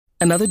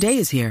Another day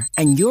is here,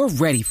 and you're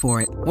ready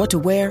for it. What to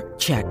wear?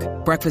 Check.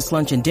 Breakfast,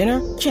 lunch, and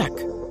dinner? Check.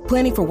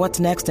 Planning for what's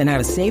next and how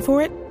to save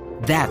for it?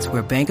 That's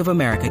where Bank of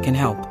America can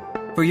help.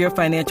 For your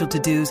financial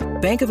to-dos,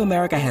 Bank of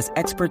America has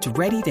experts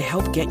ready to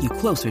help get you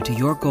closer to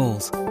your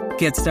goals.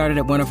 Get started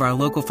at one of our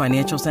local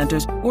financial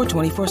centers or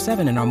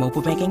 24/7 in our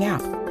mobile banking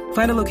app.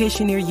 Find a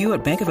location near you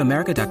at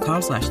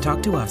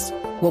bankofamerica.com/talktous.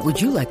 What would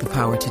you like the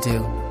power to do?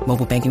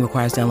 Mobile banking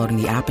requires downloading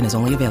the app and is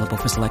only available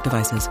for select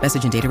devices.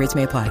 Message and data rates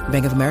may apply.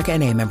 Bank of America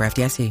N.A., member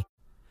FDIC.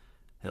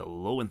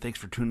 Hello, and thanks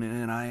for tuning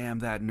in. I am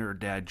that nerd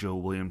dad, Joe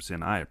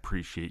Williamson. I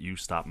appreciate you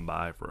stopping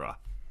by for a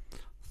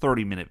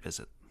 30-minute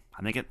visit.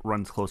 I think it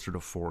runs closer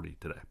to 40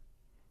 today.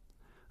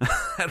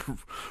 Had a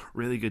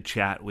really good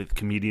chat with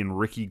comedian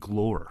Ricky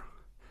Glore.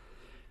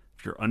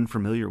 If you're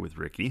unfamiliar with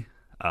Ricky,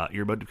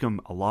 you're about to become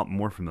a lot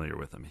more familiar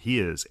with him. He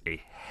is a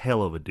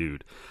hell of a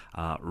dude.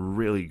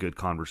 Really good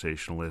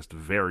conversationalist,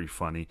 very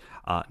funny.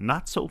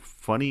 Not so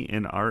funny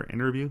in our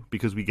interview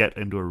because we get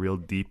into a real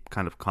deep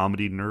kind of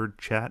comedy nerd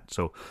chat.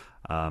 So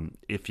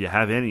if you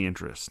have any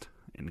interest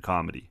in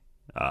comedy,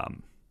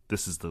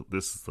 this is the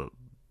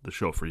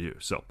show for you.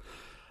 So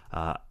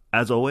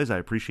as always, I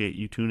appreciate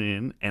you tuning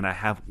in, and I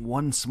have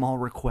one small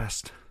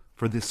request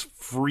for this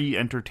free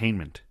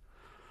entertainment.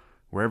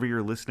 Wherever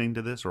you're listening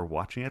to this or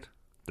watching it,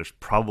 there's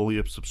probably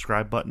a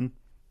subscribe button.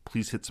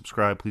 Please hit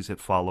subscribe. Please hit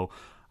follow.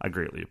 I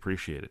greatly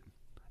appreciate it.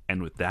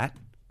 And with that,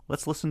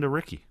 let's listen to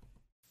Ricky.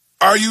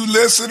 Are you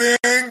listening?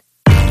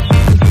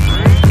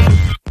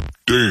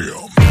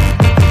 Damn.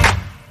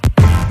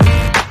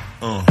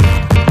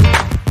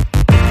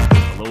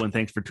 Hello, and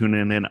thanks for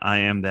tuning in. I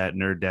am that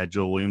nerd dad,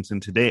 Joe Williamson.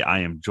 Today, I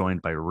am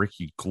joined by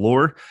Ricky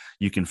Glore.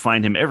 You can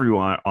find him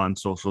everywhere on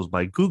socials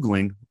by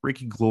Googling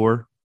Ricky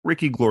Glore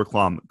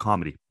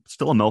comedy.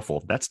 Still a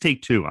mouthful. That's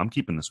take 2. I'm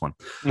keeping this one.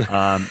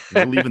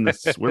 We're leaving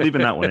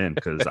that one in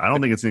because I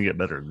don't think it's going to get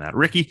better than that.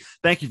 Ricky,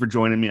 thank you for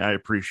joining me. I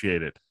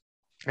appreciate it.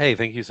 Hey,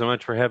 thank you so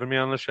much for having me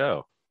on the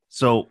show.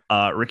 So,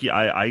 Ricky,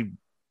 I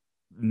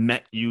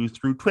met you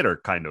through Twitter,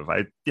 kind of.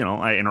 I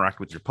interact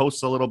with your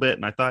posts a little bit,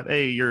 and I thought,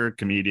 hey, you're a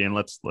comedian.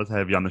 Let's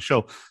have you on the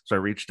show. So I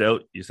reached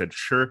out. You said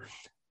sure,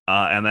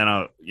 and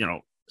then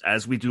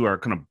as we do our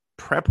kind of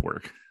prep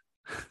work,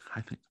 I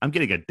think I'm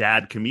getting a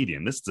dad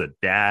comedian. This is a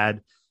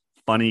dad.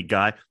 Funny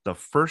guy. The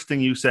first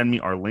thing you send me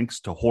are links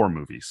to horror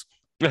movies.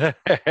 Yeah,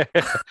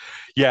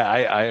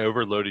 I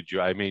overloaded you.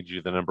 I made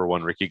you the number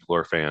one Ricky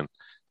Glore fan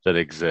that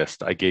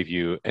exists. I gave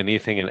you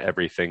anything and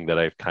everything that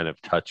I've kind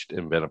of touched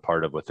and been a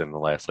part of within the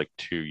last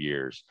 2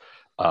 years.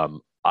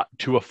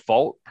 To a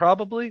fault,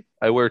 probably.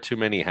 I wear too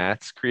many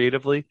hats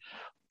creatively,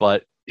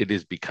 but it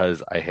is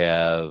because I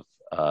have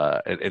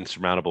an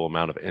insurmountable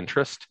amount of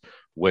interest,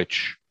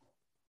 which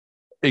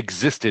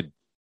existed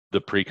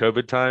the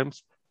pre-COVID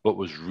times, but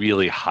was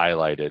really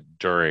highlighted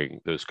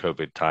during those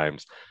COVID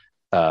times.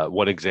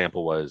 One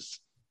example was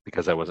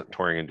because I wasn't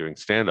touring and doing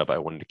stand-up, I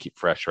wanted to keep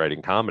fresh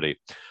writing comedy.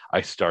 I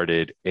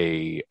started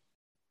a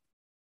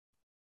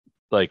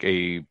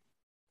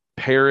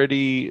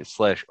parody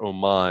 /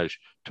 homage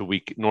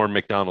to Norm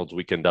Macdonald's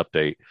Weekend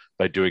Update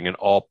by doing an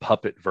all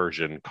puppet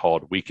version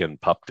called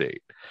Weekend Pup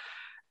Date.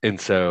 And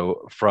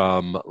so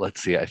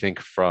I think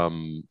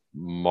from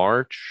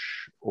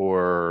March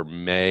or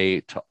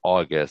May to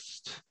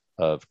August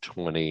of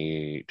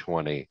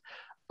 2020,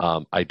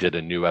 I did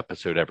a new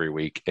episode every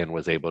week and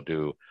was able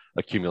to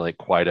accumulate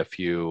quite a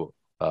few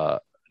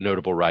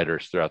notable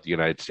writers throughout the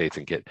United States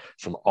and get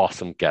some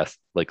awesome guests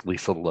like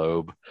Lisa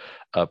Loeb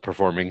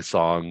performing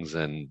songs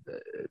and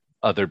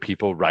other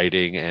people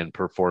writing and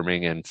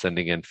performing and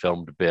sending in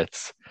filmed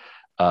bits.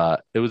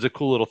 It was a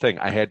cool little thing.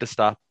 I had to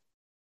stop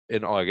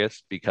in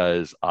August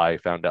because I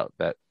found out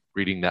that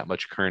reading that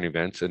much current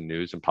events and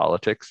news and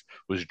politics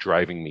was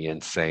driving me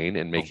insane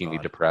and making me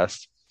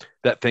depressed.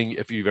 That thing,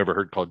 if you've ever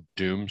heard, called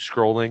doom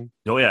scrolling.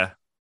 Oh, yeah.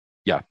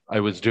 Yeah, I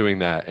was doing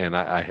that, and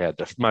I had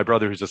my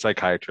brother, who's a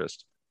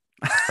psychiatrist.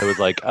 I was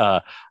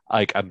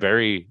I'm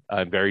very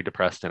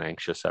depressed and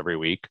anxious every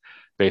week,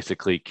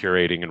 basically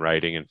curating and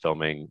writing and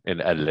filming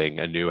and editing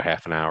a new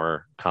half an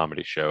hour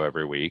comedy show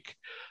every week.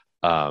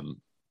 And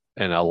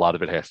a lot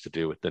of it has to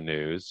do with the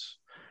news.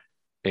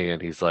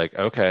 And he's like,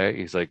 okay.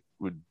 He's like,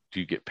 do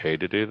you get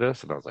paid to do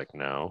this? And I was like,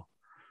 no.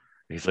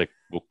 And he's like,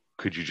 well,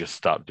 could you just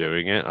stop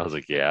doing it? I was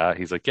like, yeah.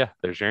 He's like, yeah,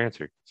 there's your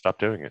answer. Stop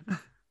doing it.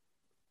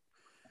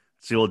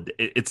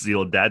 It's the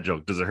old dad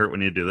joke. Does it hurt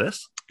when you do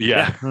this?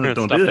 Yeah. Don't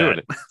Stop do doing that.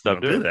 it.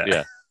 Stop doing that.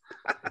 Yeah.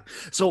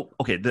 So,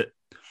 okay.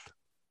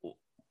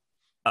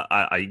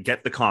 I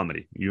get the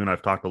comedy. You and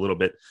I've talked a little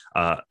bit.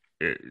 But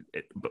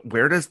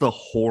where does the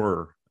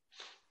horror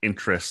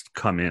interest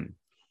come in?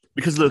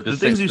 Because the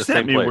things you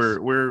sent me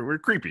were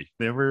creepy.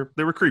 They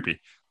were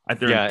creepy.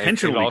 They're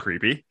intentionally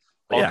creepy.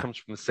 All comes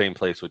from the same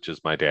place, which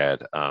is my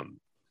dad,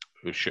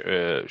 who's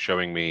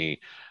showing me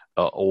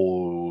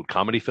old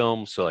comedy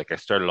films. So I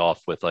started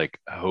off with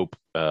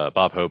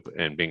Bob Hope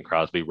and Bing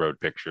Crosby road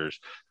pictures,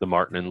 the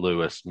Martin and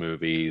Lewis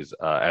movies,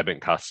 Abbott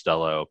and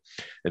Costello,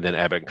 and then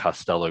Abbott and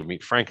Costello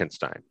Meet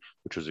Frankenstein,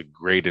 which was a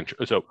great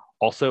intro. So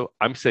also,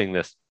 I'm saying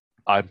this,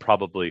 I'm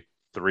probably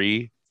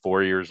 3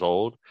 4 years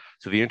old.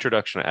 So the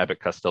introduction of Abbott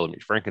Costello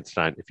Meet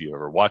Frankenstein, if you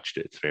ever watched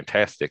it, it's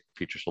fantastic.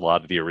 Features a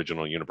lot of the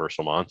original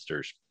Universal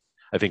monsters.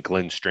 I think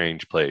Glenn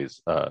Strange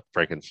plays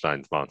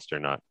Frankenstein's monster,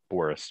 not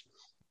Boris.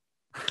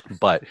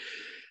 But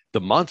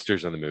the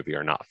monsters in the movie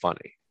are not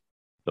funny.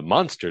 The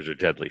monsters are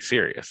deadly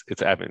serious.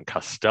 It's Abbott and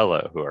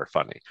Costello who are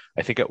funny.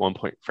 I think at one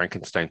point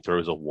Frankenstein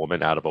throws a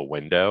woman out of a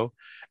window,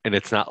 and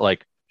it's not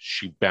like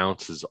she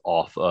bounces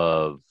off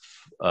of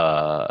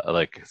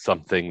like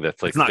something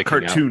that's like it's not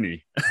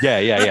cartoony.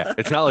 Yeah.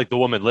 It's not like the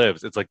woman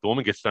lives. It's like the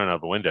woman gets thrown out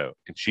of the window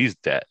and she's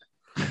dead.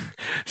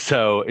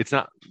 So it's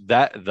not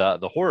that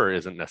the horror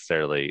isn't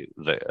necessarily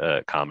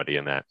the comedy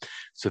in that.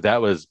 So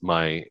that was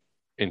my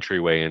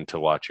entryway into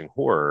watching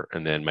horror.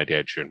 And then my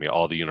dad showed me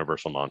all the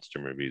Universal monster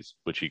movies,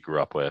 which he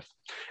grew up with.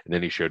 And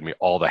then he showed me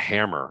all the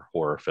Hammer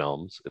horror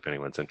films, if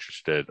anyone's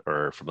interested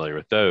or familiar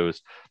with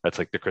those. That's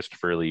like the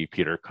Christopher Lee,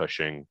 Peter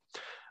Cushing,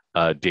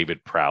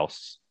 David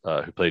Prowse,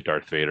 who played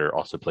Darth Vader,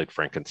 also played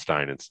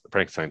Frankenstein's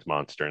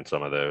monster in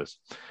some of those.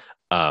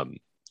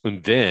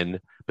 Again,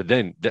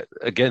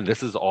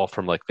 this is all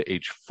from like the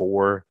age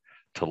 4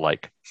 to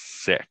like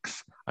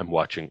 6. I'm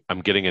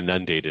getting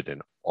inundated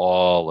in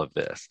all of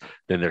this.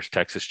 Then there's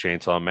Texas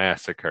Chainsaw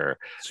Massacre.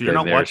 So you're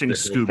not watching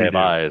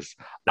Scooby-Doo.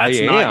 That's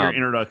not your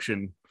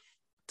introduction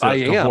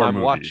to horror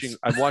movies.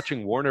 I'm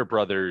watching Warner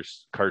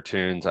Brothers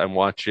cartoons. I'm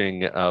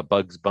watching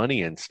Bugs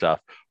Bunny and stuff,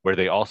 where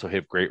they also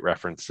have great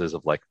references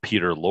of like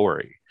Peter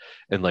Lorre.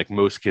 And like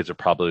most kids are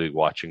probably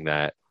watching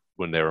that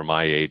when they were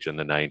my age in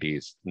the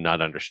 90s,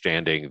 not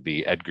understanding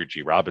the Edgar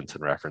G.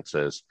 Robinson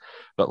references,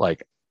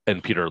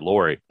 and Peter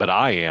Lorre. But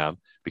I am,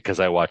 because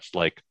I watched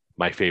like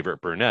My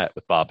Favorite Brunette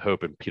with Bob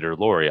Hope and Peter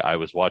Lorre. I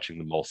was watching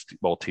the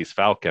Maltese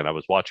Falcon. I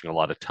was watching a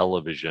lot of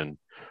television,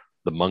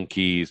 The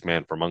Monkees,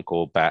 Man from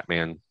Uncle,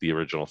 Batman, the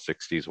original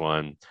 60s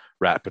one,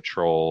 Rat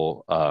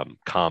Patrol,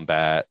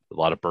 Combat, a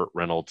lot of Burt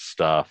Reynolds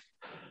stuff,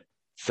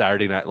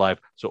 Saturday Night Live.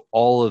 So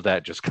all of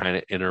that just kind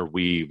of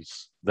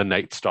interweaves. The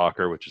Night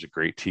Stalker, which is a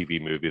great TV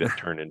movie that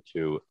turned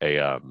into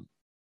a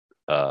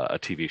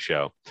TV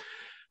show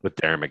with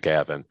Darren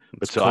McGavin.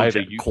 But so I have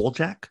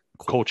Kolchak,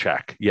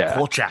 yeah.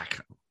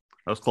 Kolchak.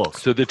 That was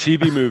close. So the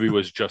TV movie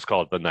was just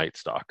called The Night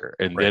Stalker,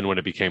 and then when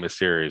it became a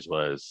series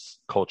was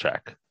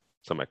Kolchak,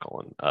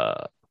 semicolon,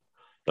 The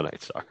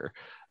Night Stalker.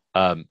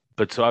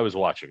 But so I was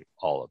watching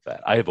all of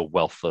that. I have a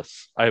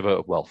worthless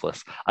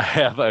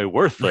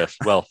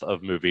wealth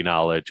of movie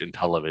knowledge and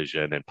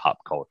television and pop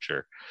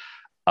culture.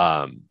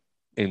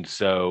 And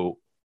so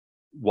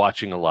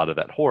watching a lot of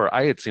that horror,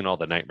 I had seen all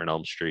the Nightmare on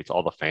Elm Streets,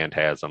 all the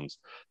Phantasms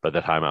by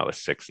the time I was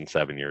 6 and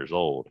 7 years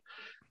old.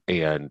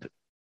 And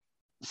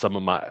some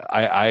of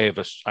I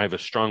have a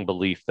strong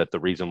belief that the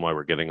reason why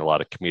we're getting a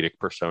lot of comedic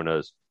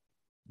personas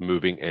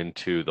moving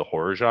into the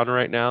horror genre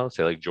right now,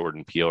 say like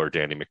Jordan Peele or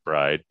Danny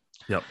McBride,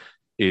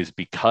 is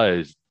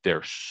because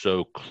they're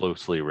so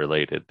closely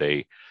related.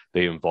 They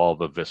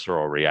involve a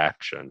visceral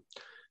reaction.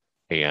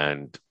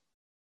 And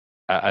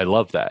I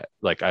love that.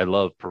 Like, I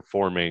love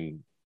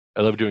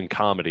doing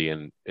comedy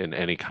in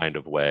any kind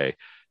of way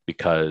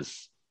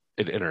because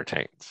it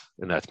entertains.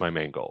 And that's my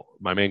main goal.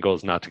 My main goal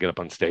is not to get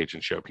up on stage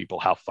and show people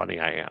how funny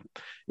I am.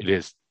 It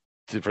is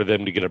for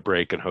them to get a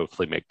break and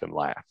hopefully make them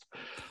laugh.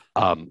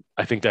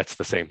 I think that's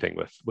the same thing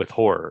with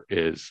horror.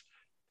 Is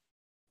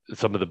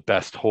some of the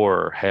best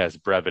horror has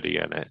brevity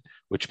in it,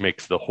 which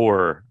makes the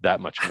horror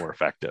that much more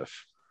effective.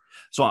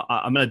 So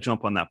I'm going to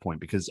jump on that point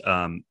because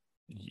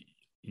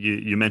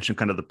you mentioned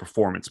kind of the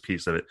performance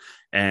piece of it.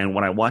 And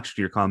when I watched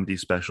your comedy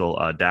special,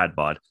 Dad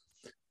Bod,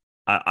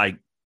 I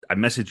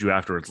messaged you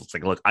afterwards. It's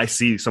like, look, I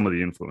see some of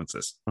the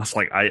influences. I was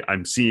like,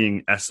 I'm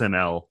seeing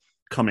SNL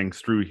coming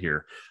through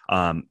here.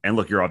 And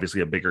look, you're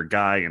obviously a bigger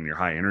guy and you're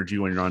high energy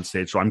when you're on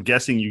stage. So I'm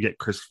guessing you get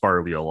Chris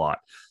Farley a lot.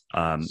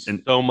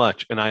 And so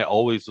much. And I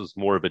always was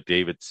more of a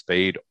David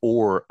Spade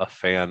or a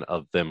fan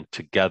of them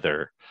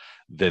together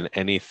than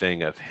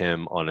anything of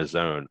him on his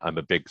own. I'm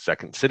a big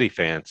Second City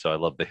fan, so I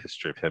love the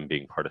history of him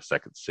being part of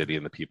Second City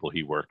and the people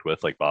he worked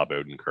with, like Bob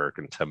Odenkirk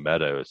and Tim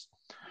Meadows.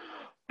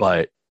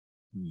 But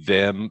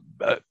them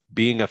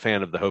being a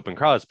fan of the Hope and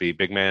Crosby,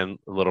 Big Man,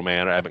 Little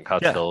Man, or Abbott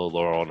Costello,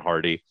 Laurel and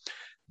Hardy,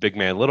 Big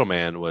Man, Little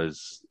Man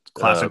was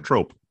classic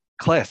trope.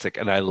 Classic.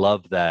 And I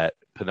love that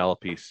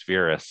Penelope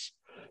Spheris,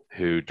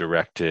 who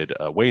directed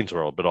Wayne's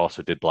World, but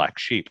also did Black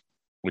Sheep.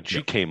 When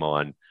she came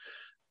on,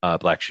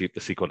 Black Sheep,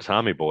 the sequel to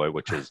Tommy Boy,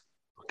 which is,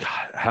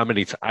 God, how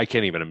many? I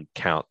can't even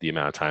count the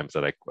amount of times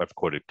that I've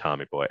quoted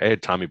Tommy Boy. I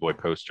had Tommy Boy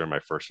poster in my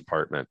first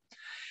apartment.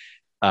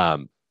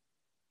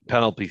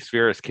 Penelope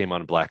Spheris came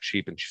on Black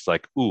Sheep, and she's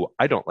like, "Ooh,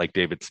 I don't like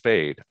David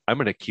Spade. I'm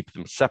going to keep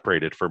them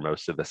separated for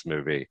most of this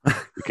movie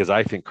because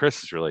I think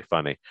Chris is really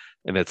funny."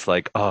 And it's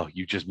like, oh,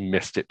 you just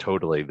missed it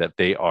totally. That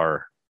they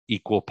are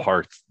equal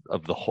parts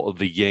of the whole.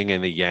 The yin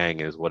and the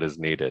yang is what is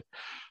needed.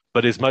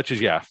 But as much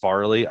as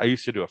Farley, I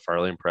used to do a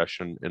Farley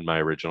impression in my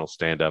original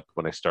stand-up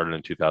when I started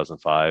in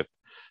 2005.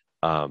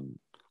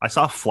 I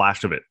saw a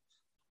flash of it.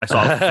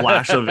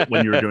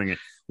 When you were doing it.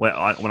 When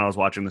I was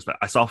watching this,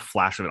 I saw a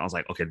flash of it. I was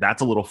like, okay,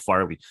 that's a little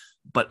Farley.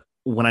 But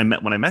when I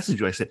messaged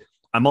you, I said,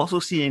 I'm also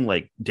seeing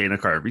like Dana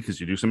Carvey because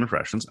you do some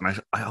impressions,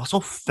 and I also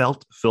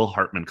felt Phil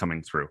Hartman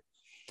coming through.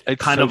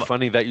 It's Kind so of,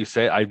 funny that you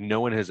say it. No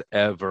one has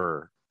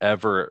ever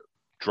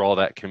drew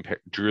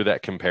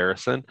that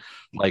comparison.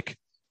 Like,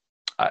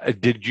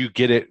 did you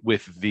get it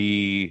with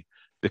the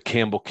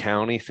Campbell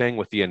County thing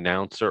with the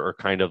announcer, or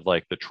kind of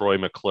like the Troy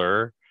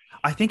McClure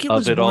I think it of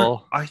was it more.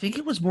 all? I think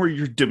it was more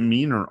your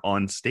demeanor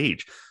on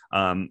stage.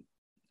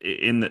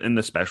 In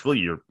the special,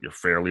 you're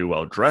fairly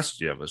well dressed.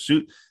 You have a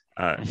suit.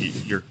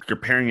 You're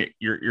pairing it.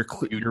 You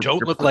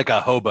don't look like a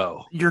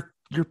hobo. You're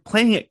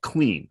playing it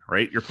clean,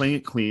 right? You're playing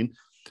it clean.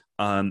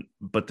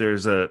 But there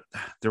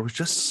was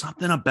just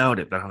something about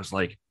it that I was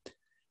like,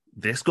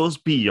 this goes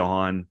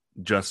beyond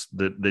just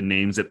the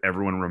names that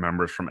everyone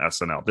remembers from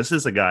SNL. This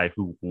is a guy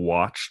who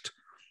watched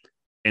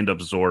and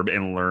absorbed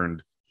and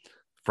learned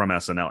from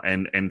SNL,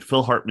 and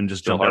Phil Hartman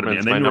just Phil jumped out at me.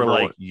 Hartman's And then you were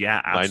like, one.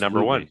 yeah, My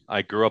number one. absolutely.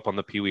 I grew up on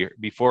the Pee Wee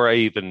before I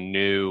even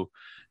knew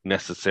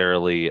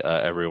necessarily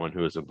everyone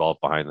who was involved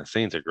behind the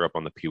scenes. I grew up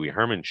on the Pee Wee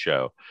Herman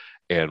show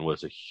and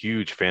was a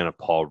huge fan of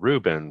Paul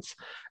Rubens,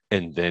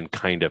 and then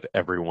kind of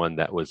everyone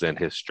that was in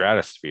his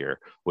stratosphere.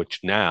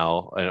 Which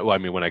now, I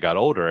mean, when I got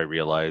older, I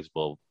realized,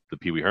 well, the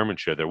Pee Wee Herman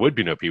show, there would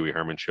be no Pee Wee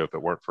Herman show if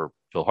it weren't for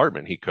Phil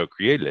Hartman. He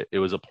co-created it. It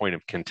was a point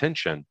of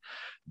contention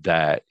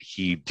that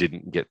he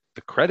didn't get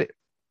the credit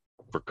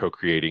for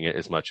co-creating it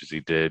as much as he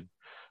did,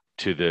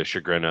 to the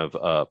chagrin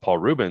of Paul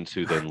Rubens,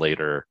 who then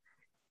later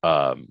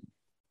um,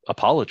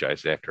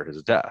 apologized after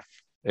his death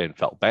and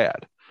felt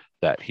bad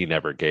that he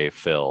never gave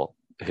Phil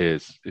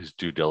his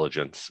due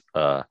diligence.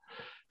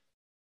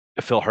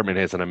 Phil Hartman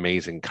has an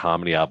amazing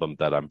comedy album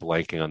that I'm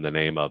blanking on the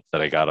name of,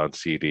 that I got on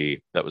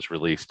CD, that was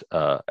released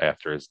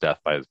after his death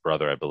by his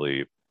brother, I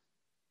believe.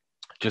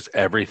 Just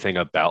everything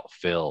about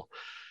Phil,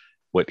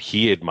 what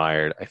he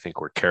admired, I think,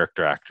 were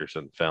character actors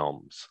in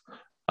films.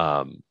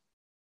 Um,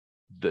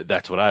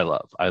 that's what I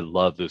love. I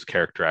love those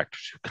character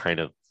actors who kind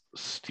of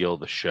steal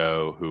the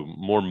show, who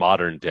more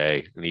modern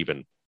day and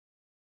even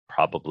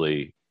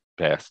probably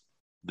past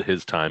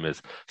his time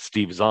is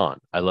Steve Zahn.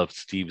 I love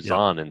Steve Yep.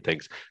 Zahn and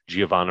things.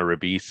 Giovanna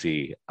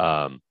Ribisi,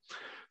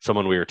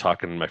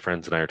 someone my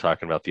friends and I were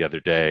talking about the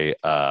other day,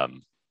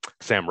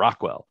 Sam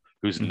Rockwell,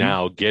 who's Mm-hmm.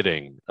 now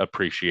getting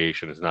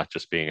appreciation as not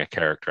just being a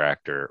character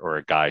actor or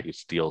a guy who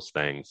steals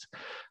things.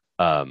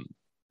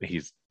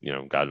 He's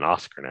got an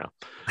Oscar now.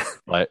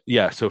 But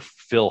yeah, so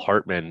Phil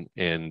Hartman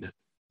and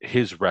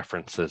his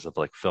references of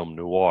like film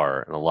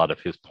noir and a lot of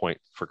his point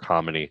for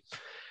comedy,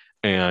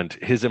 and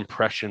his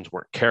impressions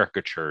weren't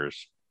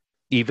caricatures.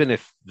 Even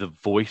if the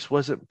voice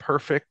wasn't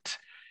perfect,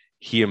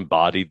 he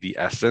embodied the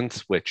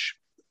essence, which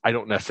I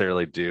don't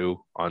necessarily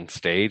do on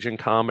stage in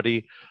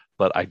comedy,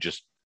 but I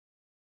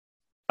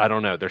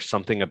don't know. There's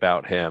something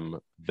about him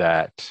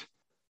that,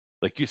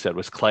 like you said,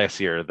 was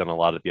classier than a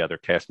lot of the other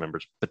cast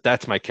members. But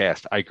that's my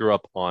cast. I grew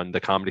up on the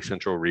Comedy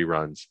Central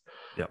reruns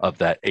Yep. of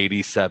that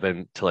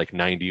 87 to like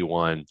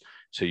 91.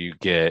 So you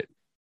get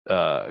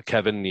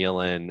Kevin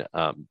Nealon,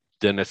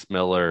 Dennis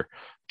Miller,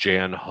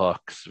 Jan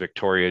Hooks,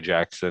 Victoria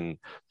Jackson,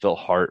 Phil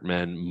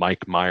Hartman,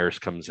 Mike Myers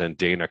comes in,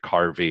 Dana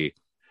Carvey.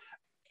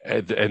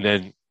 And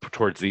then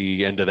towards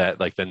the end of that,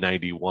 like the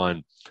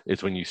 91,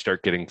 is when you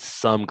start getting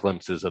some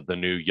glimpses of the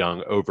new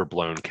young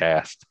overblown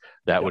cast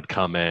that Yep. would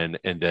come in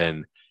and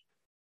then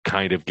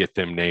kind of get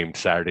them named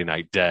Saturday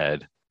Night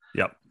Dead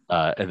Yep.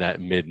 in that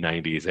mid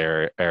 90s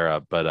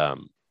era. But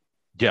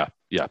yeah,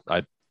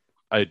 I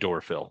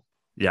adore Phil.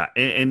 Yeah.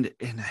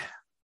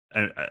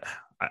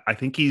 I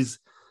think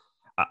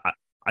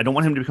I don't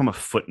want him to become a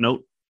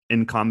footnote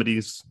in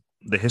comedies,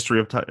 the history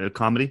of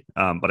comedy.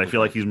 But I feel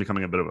like he's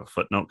becoming a bit of a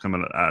footnote,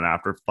 coming an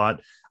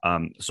afterthought.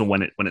 So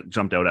when it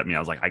jumped out at me, I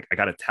was like, I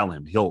got to tell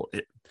him.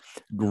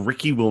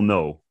 Ricky will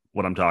know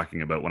what I'm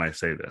talking about when I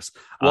say this.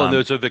 Well, and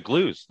those are the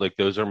glues. Like,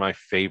 those are my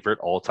favorite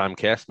all-time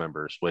cast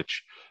members,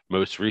 which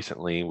most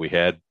recently we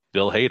had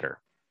Bill Hader.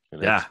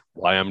 And that's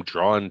why I'm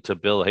drawn to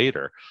Bill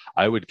Hader.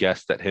 I would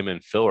guess that him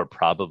and Phil are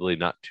probably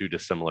not too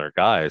dissimilar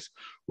guys,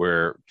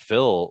 where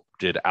Phil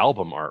did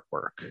album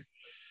artwork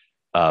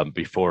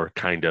before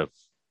kind of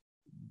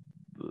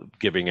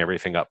giving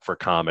everything up for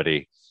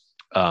comedy.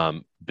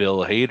 Bill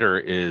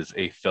Hader is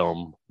a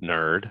film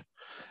nerd,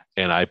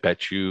 and I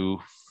bet you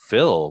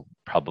Phil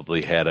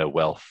probably had a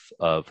wealth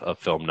of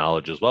film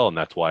knowledge as well, and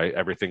that's why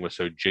everything was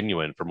so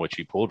genuine from which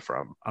he pulled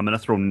from. I'm going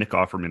to throw Nick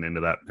Offerman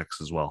into that mix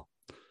as well.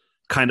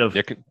 Kind of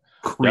Nick,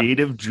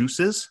 creative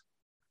juices,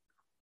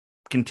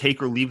 can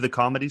take or leave the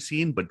comedy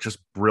scene, but just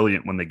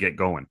brilliant when they get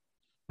going.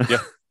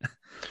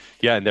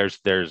 Yeah, and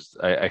there's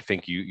I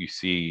think you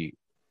see.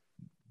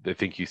 I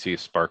think you see a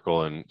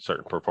sparkle in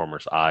certain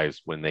performers'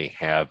 eyes when they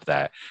have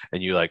that,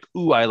 and you're like,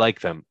 "Ooh, I like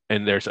them."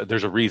 And there's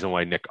a reason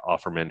why Nick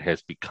Offerman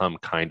has become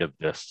kind of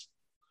this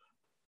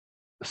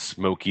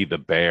Smokey the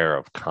Bear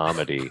of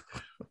comedy,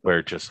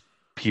 where just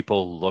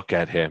people look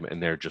at him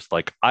and they're just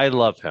like, "I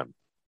love him."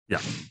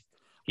 Yeah,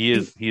 he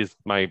is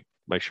my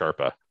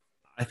Sharpa.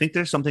 I think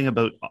there's something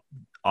about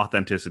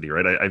authenticity,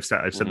 right? I've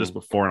said this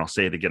before, and I'll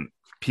say it again.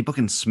 People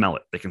can smell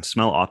it; they can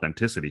smell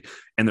authenticity,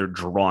 and they're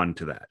drawn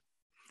to that.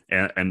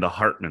 And the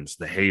Hartmans,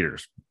 the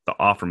Haters,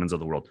 the Offermans of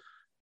the world,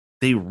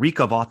 they reek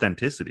of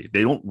authenticity.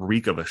 They don't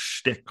reek of a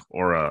shtick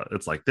or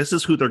it's like, this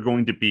is who they're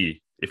going to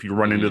be if you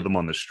run into them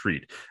on the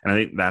street. And I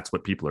think that's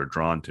what people are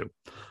drawn to.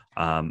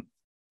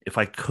 If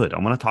I could, I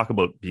want to talk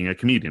about being a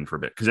comedian for a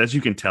bit, because as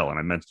you can tell, and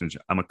I mentioned,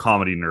 I'm a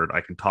comedy nerd.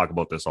 I can talk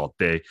about this all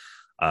day.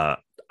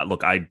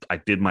 Look, I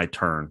did my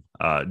turn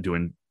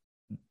doing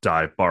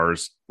dive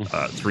bars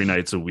 3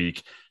 nights a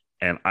week,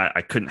 and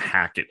I couldn't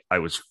hack it. I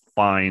was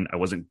fine. I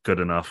wasn't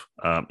good enough,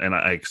 and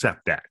I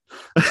accept that.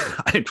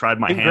 I tried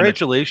my hand.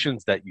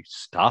 Congratulations that you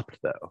stopped,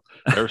 though.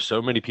 There are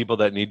so many people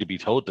that need to be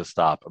told to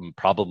stop,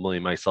 probably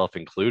myself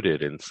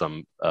included in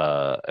some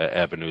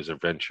avenues or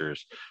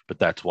ventures. But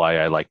that's why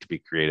I like to be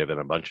creative in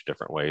a bunch of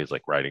different ways,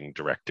 like writing,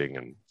 directing,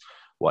 and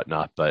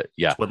whatnot. But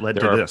yeah, that's what led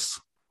to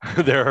this.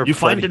 There are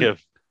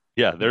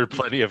there are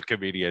plenty of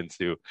comedians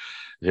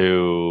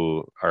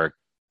who are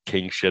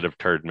king shit of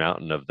Turd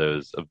Mountain of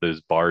those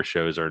bar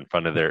shows are in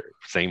front of their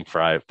same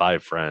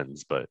five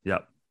friends. But yeah,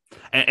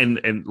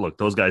 and look,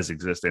 those guys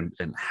exist,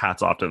 and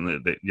hats off to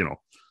them.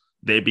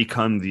 They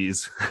become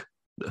these.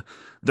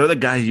 They're the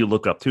guys you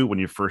look up to when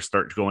you first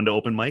start going to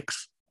open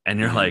mics, and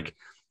you're like,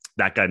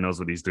 that guy knows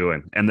what he's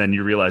doing, and then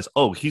you realize,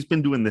 oh, he's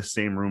been doing this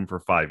same room for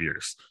 5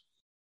 years,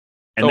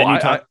 and then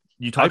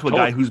you talk to a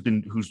guy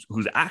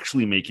who's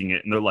actually making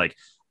it, and they're like,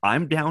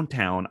 I'm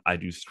downtown. I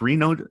do 3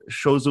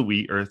 shows a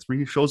week or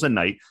 3 shows a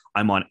night.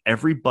 I'm on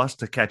every bus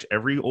to catch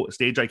every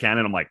stage I can.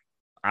 And I'm like,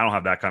 I don't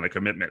have that kind of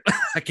commitment.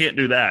 I can't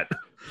do that.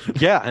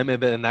 Yeah. I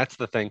mean, and that's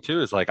the thing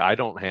too, is like, I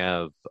don't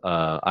have,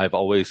 I've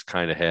always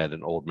kind of had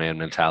an old man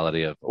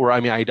mentality I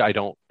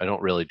don't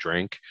really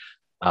drink.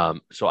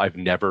 So I've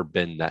never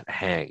been that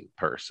hang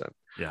person.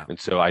 Yeah. And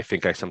so I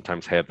think I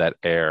sometimes have that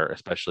air,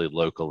 especially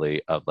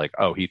locally, of like,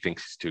 oh, he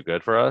thinks he's too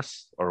good for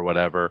us or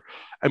whatever.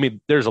 I mean,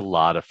 there's a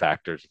lot of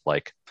factors.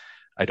 Like,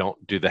 I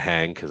don't do the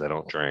hang because I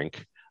don't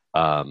drink.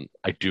 I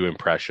do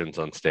impressions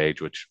on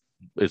stage, which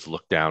is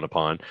looked down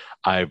upon.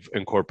 I've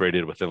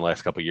incorporated within the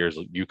last couple of years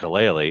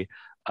ukulele.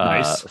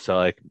 Nice. So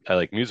I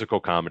like musical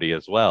comedy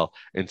as well.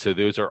 And so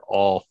those are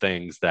all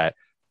things that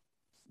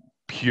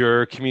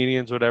pure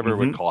comedians, whatever,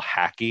 would call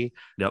hacky.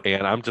 Yep.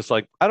 And I'm just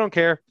like, I don't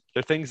care.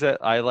 They're things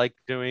that I like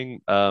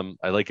doing.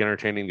 I like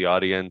entertaining the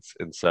audience.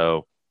 And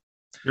so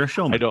you're a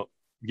showman.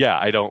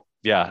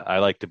 I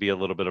like to be a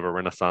little bit of a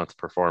Renaissance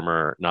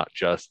performer, not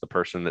just the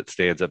person that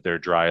stands up there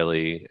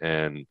dryly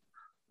and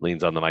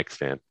leans on the mic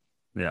stand.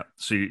 Yeah.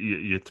 So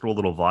you throw a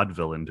little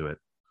vaudeville into it.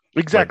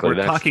 Exactly. Like,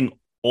 we're talking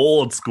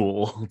old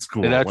school.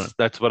 And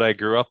that's what I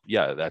grew up.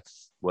 Yeah.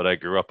 That's what I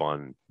grew up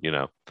on,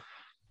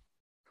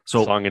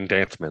 So song and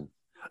dance men.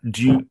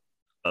 Do you,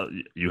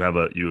 you have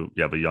a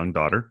young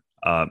daughter.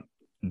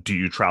 Do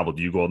you travel?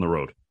 Do you go on the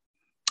road?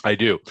 I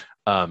do.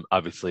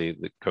 Obviously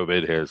the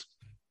COVID has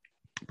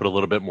put a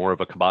little bit more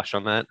of a kibosh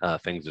on that.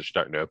 Things are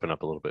starting to open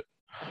up a little bit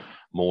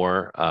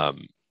more.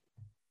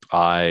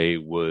 I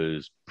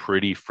was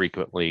pretty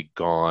frequently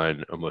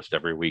gone almost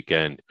every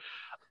weekend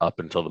up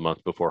until the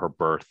month before her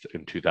birth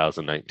in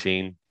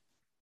 2019.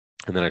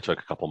 And then I took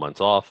a couple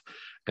months off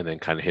and then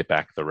kind of hit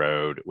back the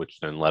road, which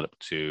then led up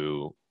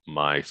to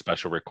my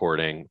special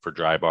recording for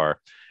Dry Bar.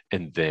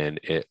 And then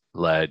it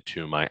led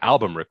to my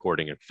album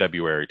recording in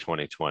February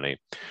 2020,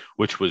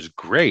 which was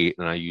great.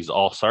 And I use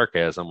all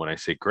sarcasm when I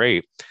say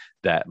great,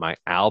 that my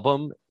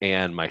album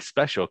and my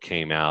special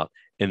came out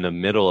in the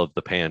middle of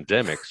the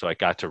pandemic. So I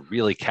got to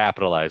really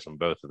capitalize on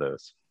both of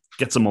those.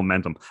 Get some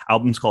momentum.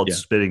 Album's called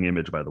Spitting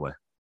Image, by the way.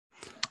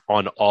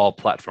 On all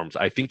platforms.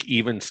 I think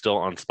even still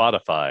on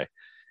Spotify,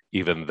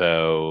 even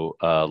though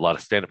a lot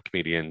of stand-up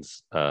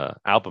comedians'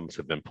 albums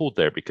have been pulled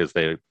there because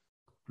there's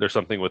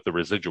something with the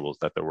residuals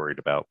that they're worried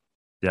about.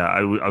 Yeah,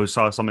 I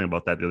saw something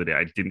about that the other day.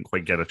 I didn't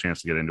quite get a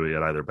chance to get into it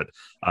yet either, but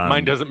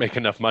mine doesn't make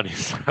enough money,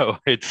 so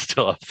it's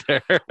still up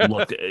there.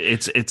 Look,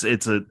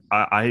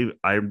 I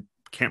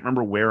can't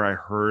remember where I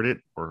heard it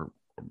or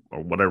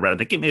what I read. I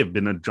think it may have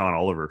been a John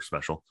Oliver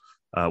special,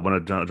 one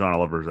of John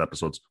Oliver's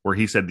episodes, where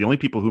he said the only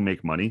people who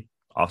make money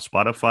off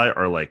Spotify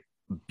are like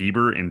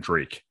Bieber and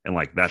Drake, and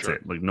like that's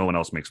it. Like no one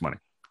else makes money.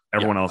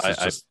 Everyone else is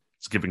just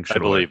giving shit. I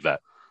believe that.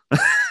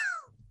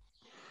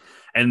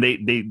 And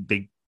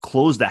they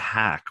closed a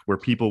hack where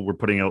people were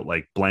putting out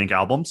like blank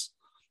albums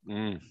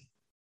and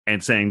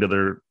saying to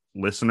their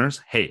listeners,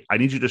 hey, I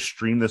need you to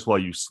stream this while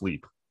you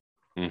sleep.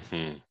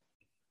 Mm-hmm.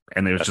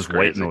 And it was just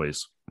crazy. White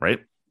noise, right?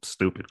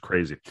 Stupid,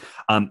 crazy.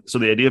 So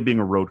the idea of being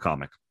a road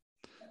comic,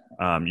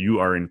 you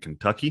are in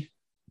Kentucky,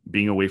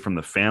 being away from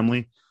the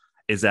family,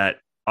 is that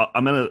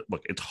I'm gonna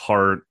look, it's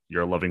hard.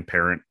 You're a loving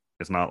parent.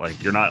 It's not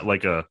like you're not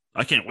like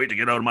I can't wait to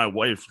get out of my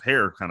wife's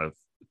hair kind of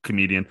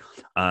comedian.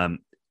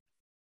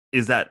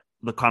 Is that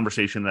the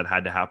conversation that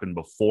had to happen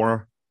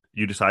before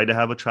you decided to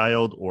have a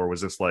child, or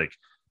was this like,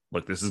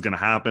 look, this is going to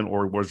happen,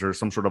 or was there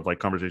some sort of like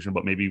conversation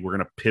about maybe we're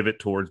going to pivot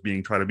towards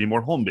try to be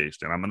more home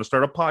based, and I'm going to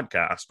start a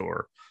podcast,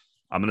 or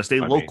I'm going to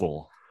stay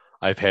local?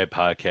 I've had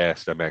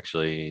podcasts. I'm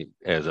actually,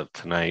 as of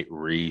tonight,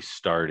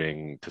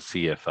 restarting to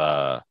see if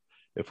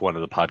one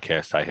of the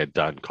podcasts I had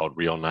done called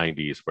Real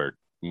 90s, where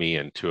me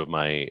and 2 of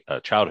my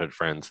childhood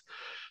friends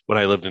when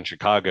I lived in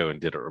Chicago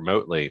and did it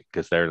remotely,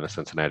 because they're in the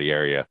Cincinnati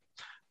area,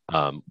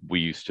 we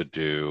used to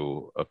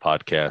do a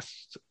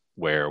podcast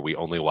where we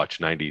only watch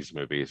 90s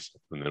movies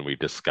and then we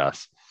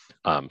discuss.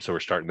 So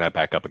we're starting that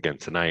back up again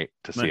tonight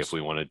to see if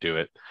we want to do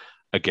it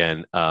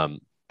again.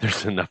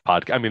 There's enough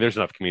there's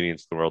enough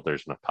comedians in the world.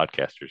 There's enough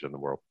podcasters in the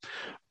world,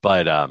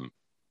 but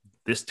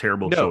this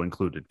terrible show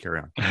included. Carry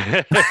on.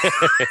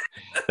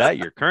 That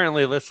you're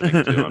currently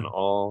listening to on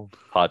all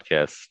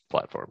podcast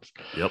platforms.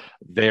 Yep.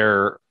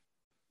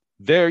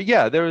 There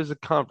is a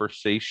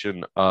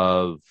conversation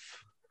of,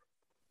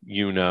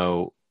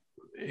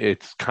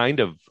 it's kind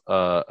of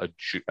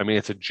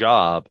it's a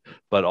job,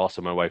 but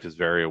also my wife is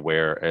very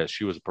aware, as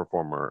she was a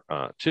performer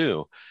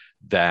too,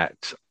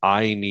 that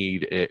I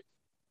need it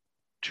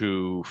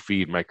to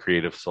feed my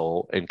creative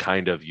soul, and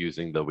kind of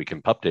using the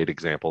Weekend Pup Date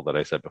example that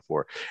I said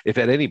before. If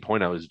at any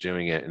point I was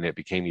doing it and it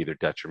became either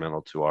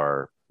detrimental to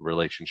our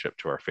relationship,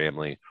 to our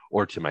family,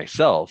 or to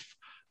myself,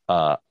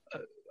 I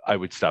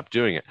would stop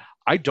doing it.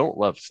 I don't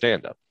love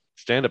stand-up.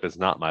 Stand-up is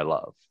not my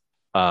love.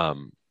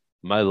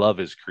 My love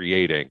is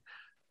creating.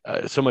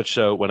 So much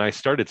so, when I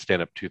started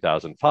stand-up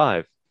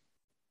 2005,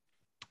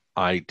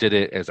 I did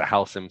it as a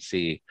house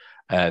MC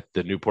at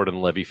the Newport and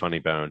Levy Funny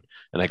Bone,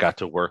 and I got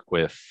to work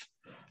with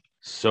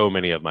so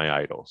many of my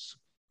idols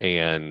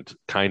and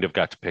kind of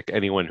got to pick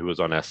anyone who was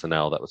on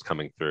SNL that was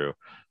coming through.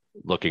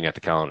 Looking at the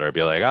calendar, I'd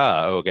be like,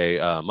 okay,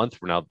 a month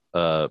from now,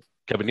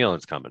 Kevin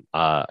Nealon's coming.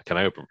 Can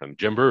I open for them?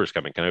 Jim Brewer's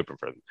coming. Can I open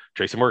for them?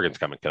 Tracy Morgan's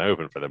coming. Can I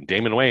open for them?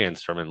 Damon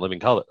Wayans from In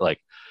Living Color. Like,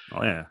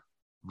 oh yeah,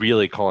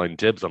 really calling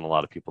dibs on a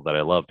lot of people that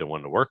I loved and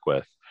wanted to work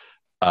with.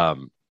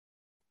 And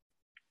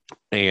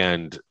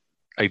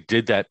I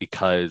did that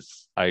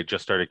because I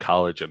just started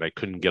college and I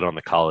couldn't get on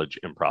the college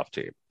improv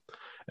team.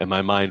 And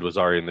my mind was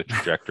already in the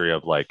trajectory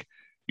of like,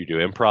 you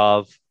do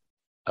improv,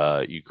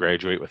 you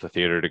graduate with a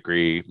theater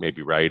degree,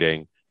 maybe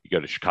writing, you go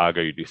to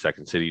Chicago, you do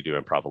Second City, you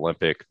do Improv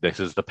Olympic. This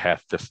is the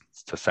path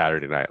to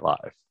Saturday Night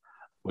Live,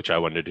 which I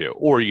wanted to do.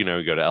 Or, you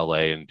go to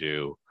LA and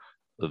do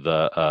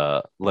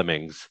the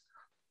Lemmings.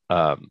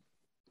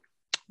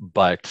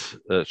 But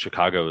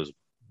Chicago is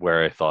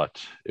where I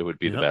thought it would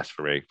be the best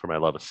for me, for my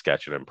love of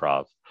sketch and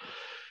improv.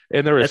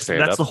 And there is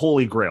stand-up. That's the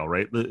holy grail,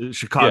 right? The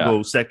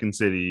Chicago Second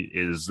City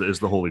is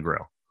the holy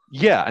grail.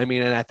 Yeah, and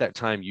at that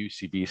time,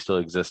 UCB still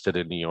existed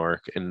in New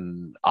York,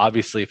 and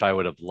obviously, if I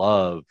would have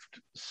loved,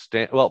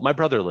 my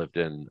brother lived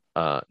in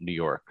New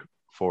York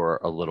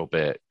for a little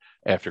bit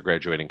after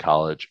graduating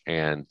college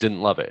and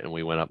didn't love it, and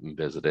we went up and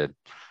visited,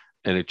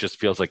 and it just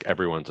feels like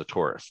everyone's a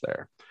tourist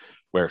there.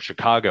 Where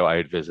Chicago, I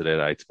had visited,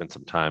 I'd spent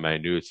some time, I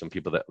knew some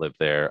people that lived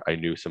there, I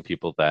knew some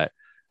people that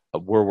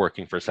were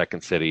working for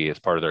Second City as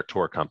part of their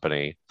tour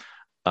company,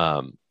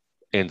 and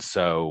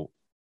so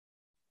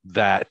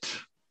that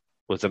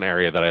was an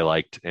area that I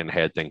liked and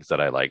had things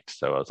that I liked.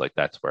 So I was like,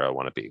 that's where I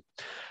want to be.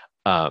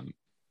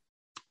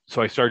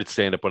 So I started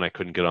stand-up when I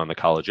couldn't get on the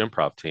college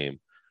improv team.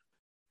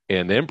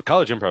 And the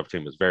college improv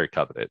team was very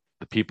coveted.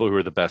 The people who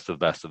were the best of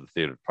the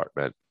theater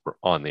department were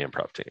on the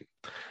improv team.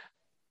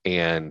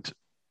 And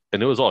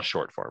it was all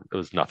short form. It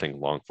was nothing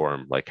long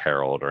form like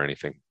Harold or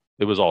anything.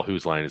 It was all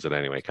whose line is it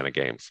anyway kind of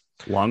games.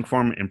 Long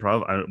form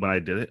improv, when I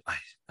did it,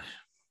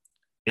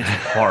 it's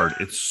hard.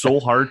 It's so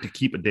hard to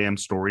keep a damn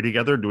story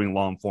together doing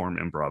long form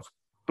improv.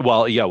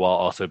 Well, yeah, while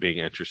also being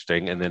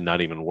interesting and then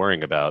not even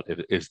worrying about,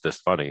 is this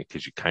funny?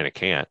 Because you kind of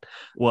can't.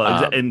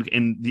 Well,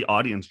 and the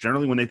audience,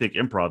 generally when they think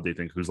improv, they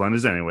think whose line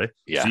is it anyway?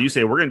 Yeah. So you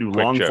say, we're going to do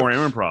Quick long jokes. form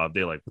improv.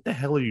 They're like, what the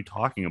hell are you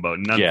talking about?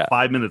 And then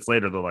 5 minutes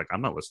later, they're like,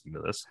 I'm not listening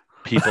to this.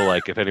 People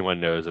like, if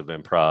anyone knows of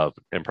improv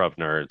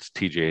nerds,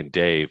 TJ and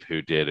Dave,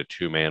 who did a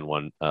two-man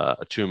long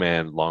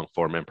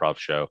form improv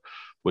show,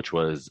 which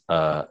was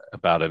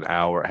about an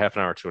hour, half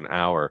an hour to an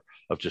hour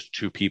of just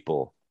two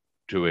people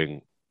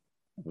doing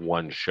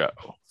one show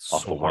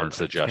off of one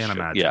suggestion.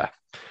 Yeah,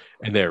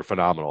 and they're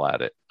phenomenal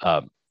at it.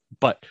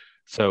 But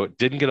so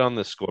didn't get on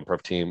the school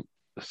improv team.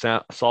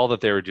 Saw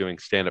that they were doing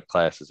stand-up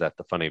classes at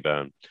the Funny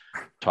Bone,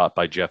 taught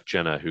by Jeff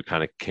Jenna, who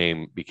kind of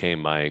became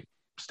my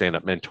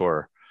stand-up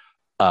mentor.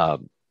 I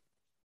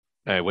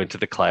went to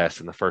the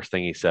class, and the first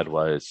thing he said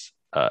was,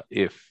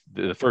 if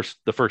the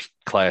first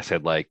class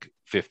had like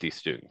 50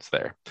 students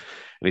there,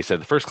 and he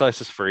said the first class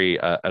is free.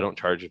 I don't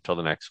charge until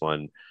the next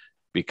one,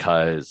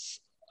 because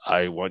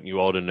I want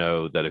you all to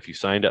know that if you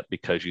signed up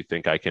because you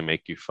think I can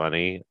make you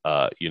funny,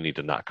 you need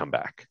to not come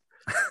back,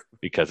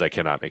 because I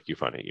cannot make you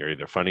funny. You're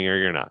either funny or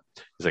you're not.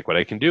 He's like, what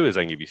I can do is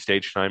I can give you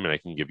stage time, and I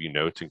can give you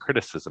notes and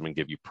criticism and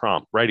give you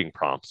writing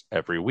prompts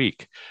every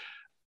week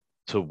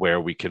to where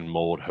we can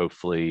mold,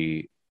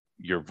 hopefully,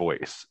 your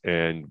voice.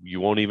 And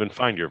you won't even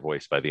find your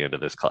voice by the end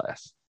of this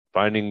class.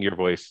 Finding your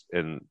voice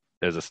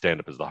as a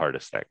stand-up is the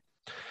hardest thing.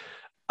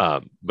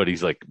 But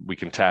he's like, we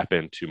can tap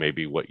into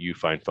maybe what you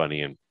find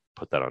funny and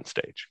put that on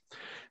stage.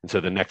 And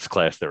so the next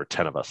class, there were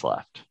 10 of us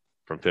left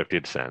from 50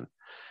 to 10.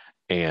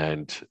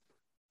 And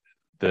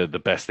the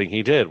best thing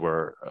he did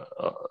were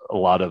a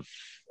lot of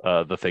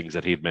the things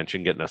that he'd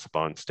mentioned, getting us up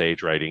on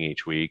stage, writing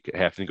each week,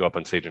 having to go up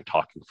on stage and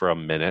talking for a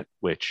minute,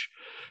 which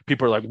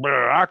people are like,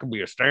 I can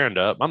be a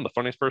stand-up. I'm the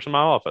funniest person in my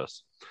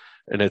office.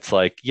 And it's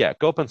like, yeah,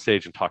 go up on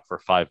stage and talk for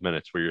 5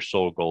 minutes where your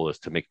sole goal is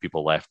to make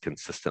people laugh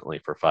consistently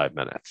for 5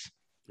 minutes.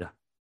 Yeah.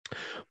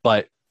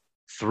 But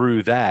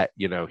through that,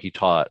 he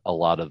taught a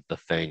lot of the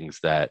things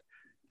that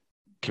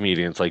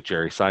comedians like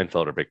Jerry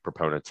Seinfeld are big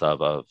proponents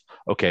of,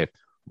 okay,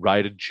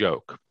 write a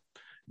joke.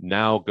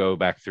 Now go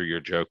back through your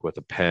joke with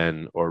a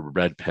pen or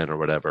red pen or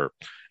whatever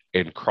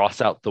and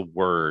cross out the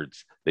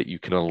words that you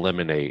can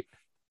eliminate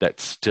that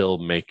still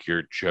make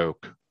your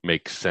joke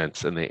make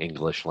sense in the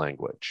English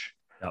language.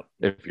 Yep.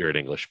 If you're an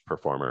English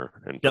performer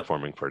and Yep.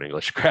 performing for an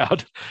English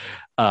crowd.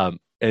 And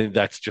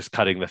that's just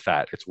cutting the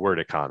fat. It's word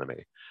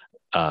economy.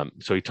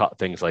 So he taught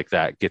things like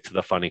that, get to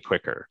the funny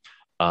quicker,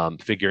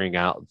 figuring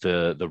out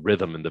the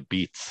rhythm and the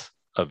beats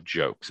of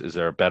jokes. Is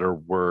there a better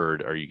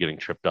word? Are you getting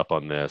tripped up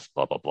on this?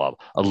 Blah, blah, blah.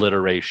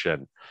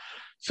 Alliteration.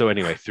 So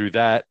anyway, through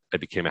that, I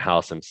became a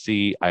house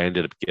MC. I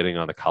ended up getting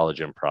on the college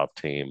improv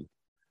team.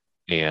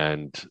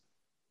 And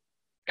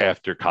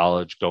after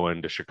college,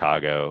 going to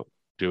Chicago,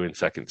 doing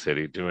Second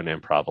City, doing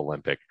Improv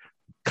Olympic,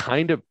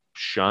 kind of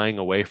shying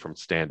away from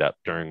stand-up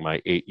during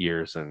my 8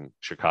 years in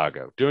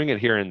Chicago, doing it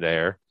here and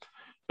there,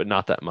 but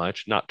not that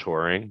much, not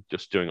touring,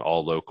 just doing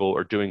all local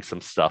or doing some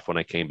stuff when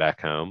I came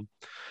back home.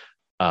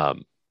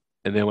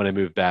 And then when I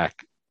moved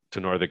back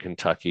to Northern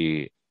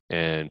Kentucky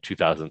in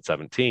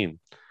 2017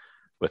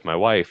 with my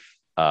wife,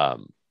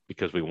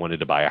 because we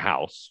wanted to buy a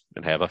house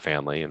and have a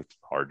family, and it's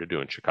hard to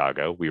do in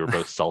Chicago. We were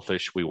both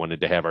selfish. We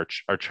wanted to have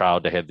our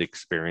child to have the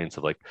experience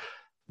of, like,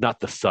 not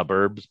the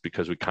suburbs,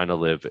 because we kind of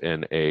live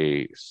in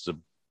a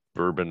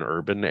suburban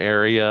urban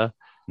area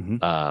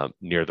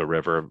near the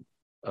river,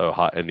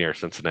 and near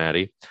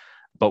Cincinnati.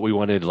 But we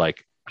wanted,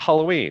 like,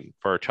 Halloween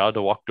for our child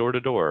to walk door to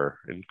door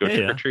and go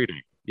trick or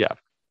treating. Yeah.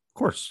 Of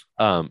course.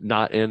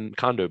 Not in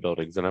condo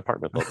buildings and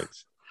apartment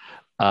buildings.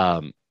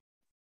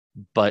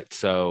 But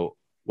so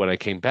when I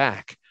came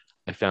back,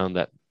 I found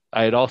that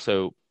I had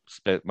also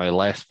spent my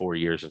last 4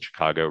 years in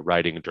Chicago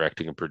writing and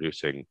directing and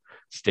producing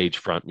stage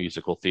front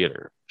musical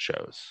theater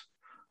shows.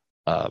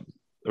 There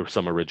were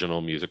some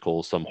original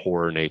musicals, some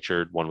horror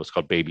natured. One was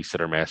called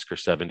Babysitter Massacre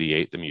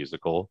 78, the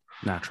musical.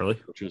 Naturally.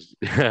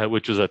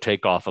 Which was a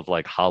takeoff of,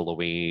 like,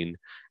 Halloween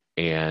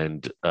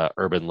and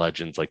urban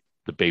legends like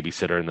The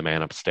Babysitter and the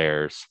Man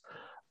Upstairs.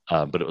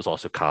 But it was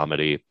also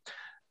comedy.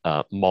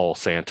 Mall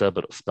Santa,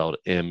 but it was spelled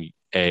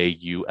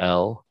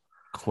Maul.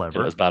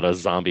 Clever. It was about a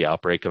zombie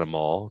outbreak in a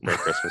mall during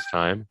Christmas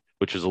time,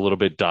 which is a little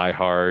bit Die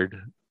Hard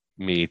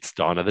meets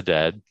Dawn of the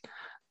Dead.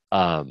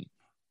 And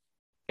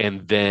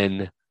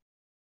then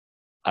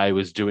I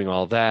was doing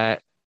all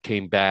that,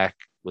 came back,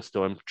 was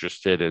still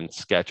interested in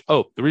sketch.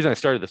 Oh, the reason I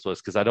started this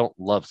was because I don't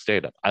love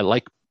stand-up. I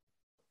like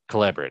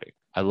collaborating.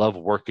 I love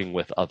working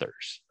with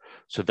others.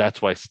 So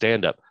that's why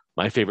stand-up,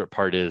 my favorite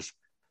part is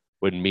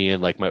when me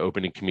and, like, my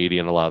opening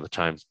comedian a lot of the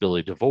times,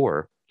 Billy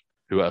DeVore,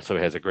 who also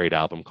has a great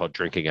album called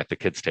Drinking at the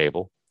Kids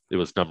Table. It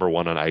was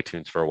 #1 on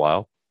iTunes for a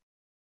while.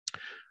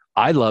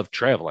 I love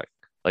traveling.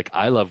 Like,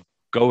 I love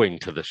going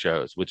to the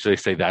shows, which they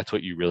say that's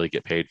what you really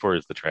get paid for,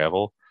 is the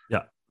travel.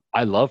 Yeah.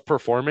 I love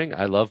performing.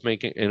 I love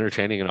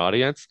entertaining an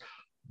audience,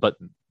 but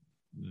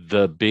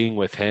the being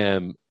with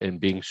him and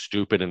being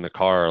stupid in the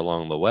car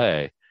along the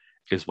way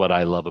is what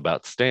I love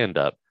about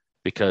stand-up,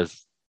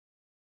 because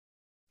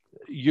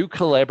you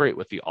collaborate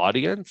with the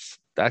audience.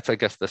 That's, I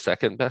guess, the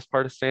second best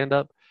part of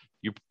stand-up.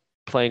 You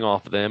playing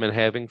off them and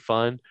having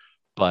fun,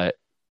 but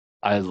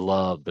I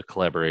love the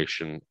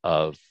collaboration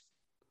of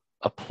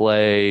a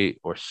play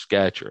or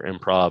sketch or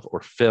improv or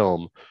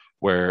film,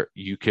 where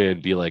you can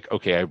be like,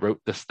 okay, I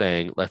wrote this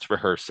thing, let's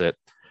rehearse it.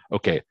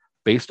 Okay,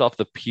 based off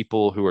the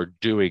people who are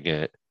doing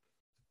it,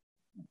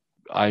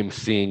 I'm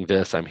seeing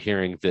this, I'm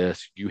hearing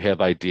this, you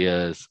have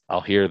ideas,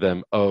 I'll hear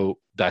them. Oh,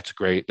 that's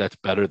great, that's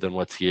better than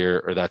what's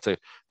here, or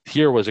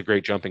here was a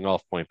great jumping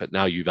off point, but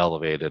now you've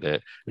elevated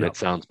it and it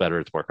sounds better,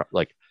 it's more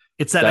like,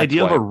 it's that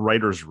idea of a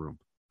writer's room.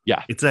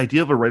 Yeah. It's the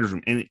idea of a writer's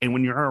room. And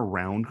when you're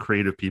around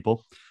creative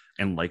people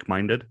and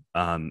like-minded,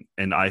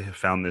 and I have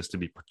found this to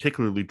be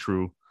particularly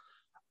true.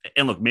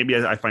 And look, maybe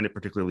I find it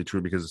particularly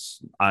true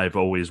because I've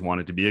always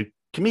wanted to be a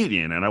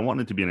comedian and I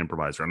wanted to be an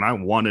improviser and I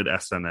wanted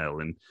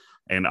SNL,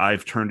 and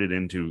I've turned it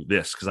into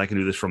this because I can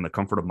do this from the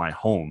comfort of my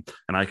home,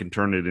 and I can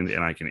turn it into,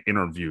 and I can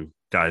interview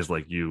guys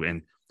like you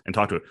and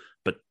talk to it.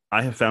 But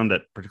I have found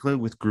that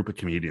particularly with group of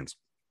comedians,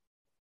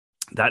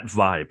 that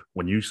vibe,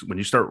 when you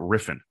start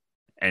riffing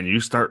and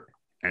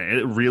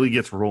it really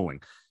gets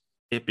rolling,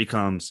 it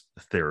becomes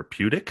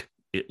therapeutic.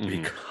 It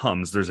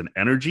becomes, there's an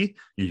energy,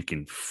 you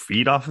can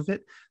feed off of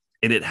it,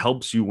 and it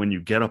helps you when you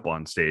get up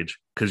on stage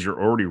because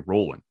you're already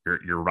rolling,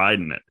 you're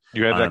riding it.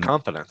 You have that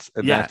confidence,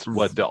 and that's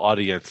what the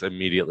audience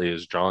immediately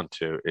is drawn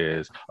to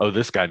is, oh,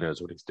 this guy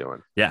knows what he's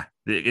doing. Yeah.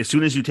 As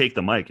soon as you take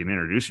the mic and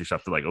introduce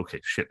yourself, they're like, okay,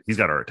 shit, he's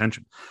got our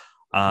attention.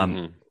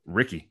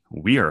 Ricky,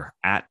 we are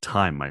at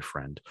time, my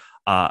friend.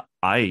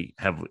 I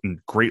have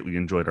greatly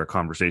enjoyed our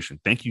conversation.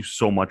 Thank you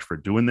so much for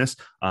doing this.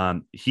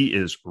 He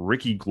is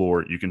Ricky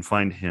Glore. You can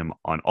find him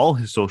on all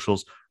his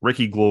socials.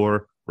 Ricky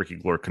Glore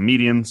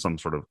comedian, some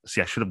sort of,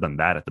 I should have done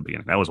that at the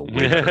beginning. That was a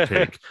way better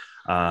take.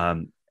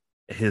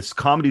 His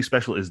comedy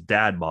special is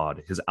Dad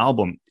Bod. His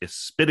album is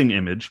Spitting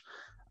Image.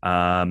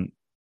 And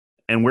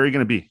where are you going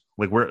to be?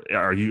 Like, where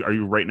are you? Are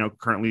you right now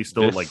currently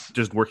still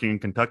just working in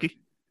Kentucky?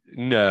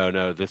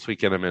 No. This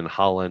weekend I'm in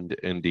Holland,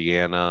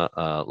 Indiana.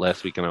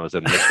 Last weekend I was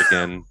in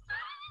Michigan.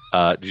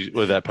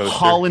 Was that poster?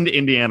 Holland,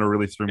 Indiana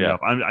really threw me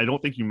off. I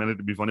don't think you meant it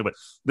to be funny, but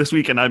this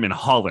weekend I'm in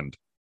Holland,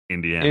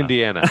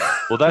 Indiana.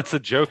 Well, that's a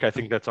joke. I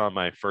think that's on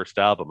my first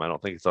album. I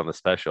don't think it's on the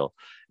special.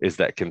 Is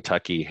that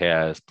Kentucky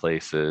has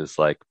places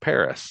like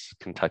Paris,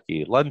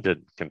 Kentucky,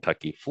 London,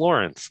 Kentucky,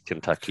 Florence,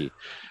 Kentucky.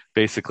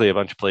 Basically a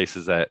bunch of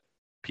places that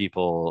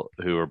people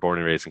who are born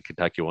and raised in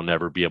Kentucky will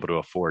never be able to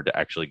afford to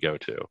actually go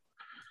to.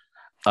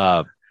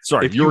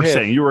 Sorry, you were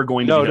saying you were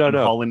going to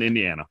Holland,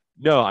 Indiana.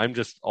 No, I'm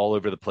just all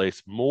over the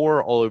place.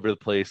 More all over the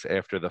place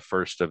after the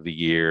first of the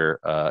year.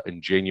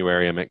 In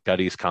January, I'm at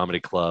Gutty's Comedy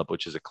Club,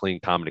 which is a clean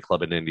comedy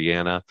club in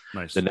Indiana.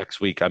 Nice. The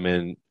next week, I'm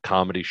in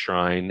Comedy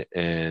Shrine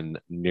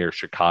near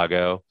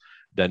Chicago.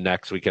 Then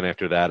next weekend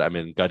after that, I'm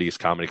in Gutty's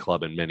Comedy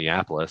Club in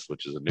Minneapolis,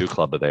 which is a new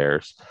club of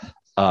theirs.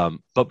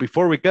 But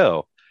before we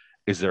go,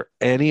 is there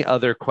any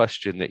other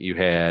question that you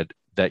had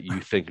that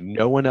you think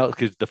no one else,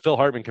 because the Phil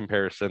Hartman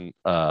comparison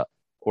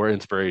or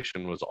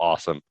inspiration was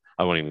awesome.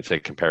 I won't even say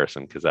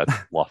comparison because that's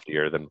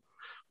loftier than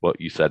what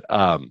you said.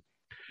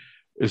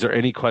 Is there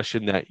any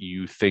question that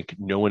you think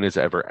no one has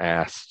ever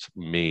asked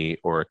me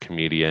or a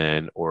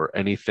comedian or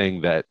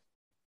anything that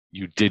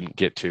you didn't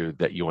get to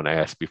that you want to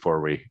ask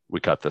before we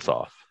cut this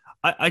off?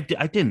 I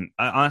didn't.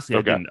 Honestly,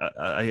 okay.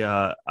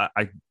 I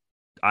didn't.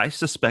 I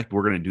suspect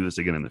we're going to do this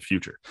again in the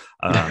future.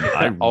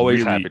 I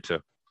always happy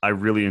to. I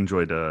really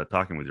enjoyed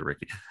talking with you,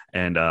 Ricky.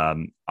 And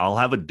I'll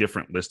have a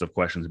different list of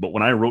questions. But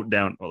when I wrote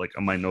down, like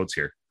on my notes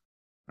here,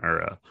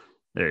 or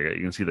there you go,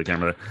 you can see the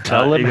camera there.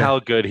 Tell him how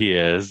good he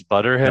is.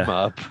 Butter him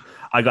up.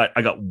 I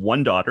got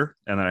one daughter,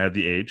 and then I have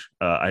the age.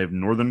 I have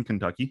Northern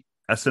Kentucky,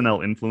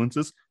 SNL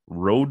influences,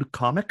 road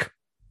comic,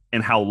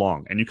 and how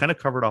long. And you kind of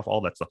covered off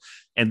all that stuff.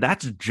 And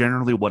that's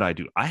generally what I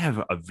do. I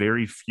have a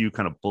very few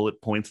kind of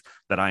bullet points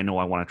that I know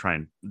I want to try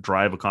and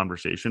drive a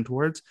conversation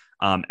towards.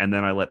 And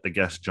then I let the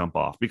guests jump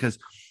off because,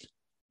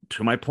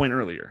 to my point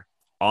earlier,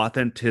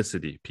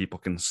 authenticity, people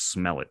can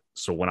smell it.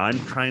 So when I'm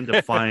trying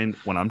to find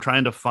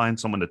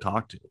someone to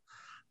talk to,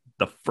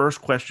 the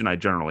first question I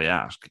generally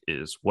ask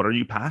is, what are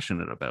you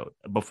passionate about?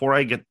 Before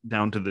I get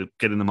down to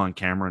getting them on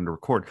camera and to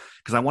record,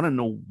 because I want to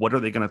know what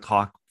are they going to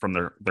talk from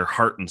their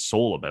heart and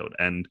soul about.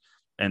 And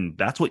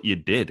that's what you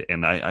did.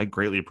 And I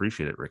greatly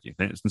appreciate it, Ricky.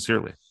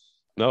 Sincerely.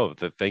 No,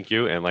 thank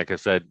you. And like I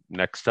said,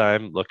 next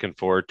time, looking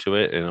forward to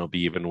it. And it'll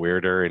be even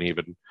weirder and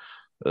even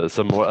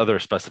some other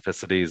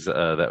specificities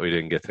that we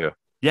didn't get to.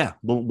 Yeah,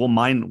 we'll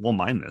mine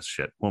this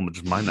shit. We'll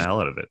just mine the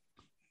hell out of it.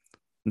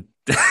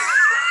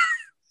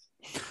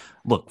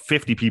 Look,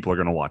 50 people are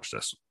going to watch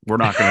this. We're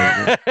not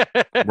going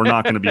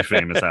to be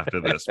famous after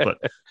this, but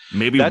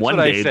maybe one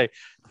day.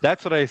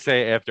 That's what I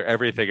say after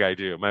everything I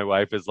do. My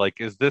wife is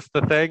like, "Is this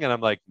the thing?" And I'm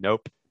like,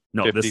 "Nope."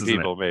 No, 50 this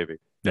people, maybe.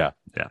 Yeah.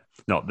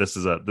 No, this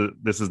is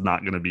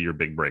not going to be your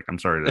big break. I'm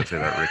sorry to say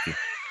that, Ricky.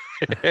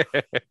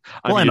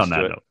 We'll end on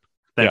that note.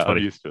 Thanks, buddy.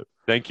 I'm used to it.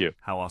 Thank you.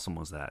 How awesome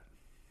was that?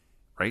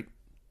 Right?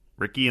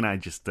 Ricky and I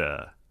just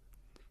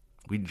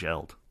we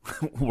gelled.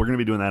 We're going to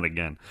be doing that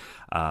again.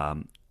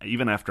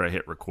 Even after I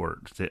hit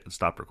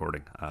stop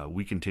recording,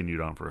 we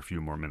continued on for a few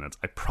more minutes.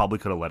 I probably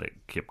could have let it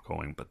keep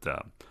going, but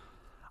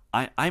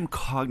I'm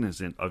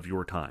cognizant of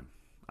your time.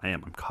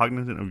 I'm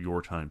cognizant of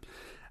your time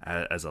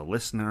as a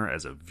listener,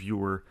 as a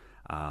viewer.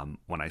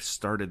 When I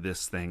started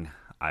this thing,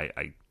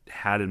 I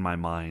had in my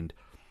mind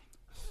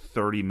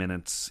 30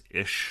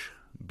 minutes-ish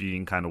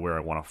being kind of where I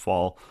want to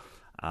fall.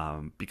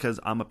 Because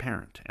I'm a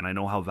parent and I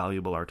know how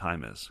valuable our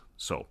time is.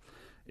 So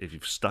if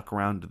you've stuck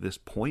around to this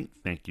point,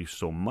 thank you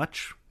so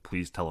much.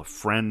 Please tell a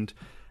friend,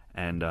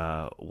 and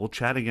we'll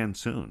chat again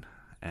soon.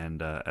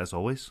 And as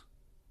always,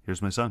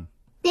 here's my son.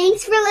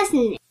 Thanks for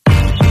listening.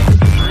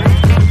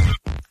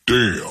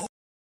 Damn.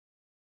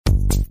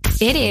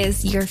 It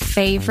is your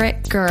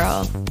favorite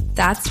girl.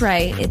 That's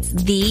right. It's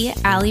the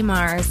Allie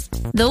Mars,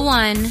 the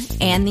one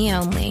and the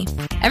only.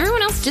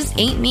 Everyone else just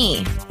ain't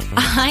me.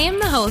 I am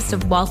the host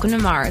of Welcome to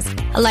Mars,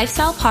 a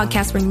lifestyle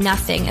podcast where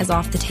nothing is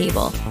off the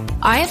table.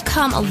 I have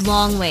come a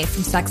long way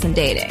from sex and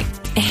dating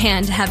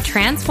and have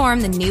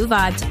transformed the new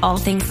vibe to all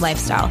things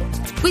lifestyle.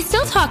 We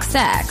still talk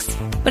sex,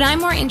 but I'm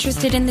more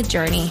interested in the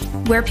journey,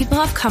 where people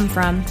have come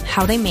from,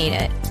 how they made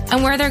it,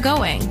 and where they're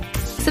going.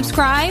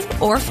 Subscribe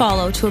or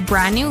follow to a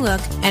brand new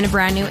look and a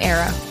brand new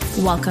era.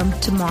 Welcome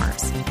to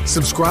Mars.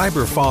 Subscribe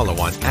or follow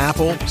on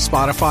Apple,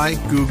 Spotify,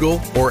 Google,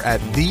 or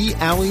at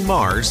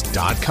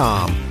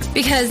thealliemars.com.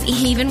 Because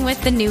even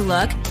with the new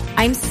look,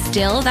 I'm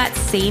still that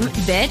same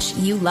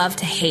bitch you love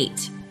to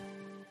hate.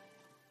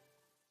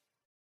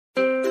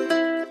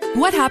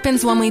 What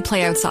happens when we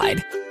play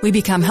outside? We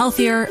become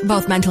healthier,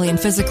 both mentally and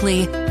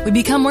physically. We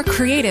become more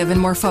creative and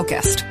more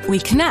focused. We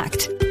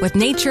connect with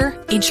nature,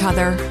 each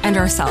other, and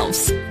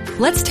ourselves.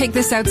 Let's Take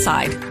This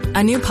Outside,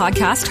 a new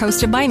podcast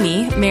hosted by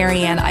me,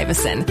 Marianne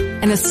Iveson,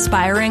 an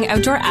aspiring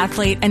outdoor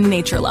athlete and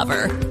nature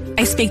lover.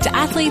 I speak to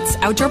athletes,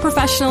 outdoor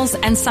professionals,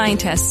 and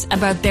scientists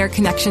about their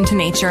connection to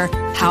nature,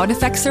 how it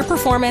affects their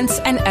performance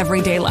and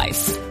everyday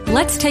life.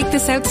 Let's Take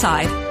This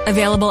Outside,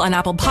 available on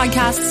Apple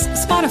Podcasts,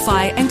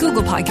 Spotify, and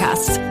Google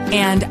Podcasts,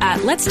 and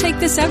at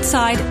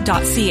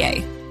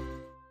letstakethisoutside.ca.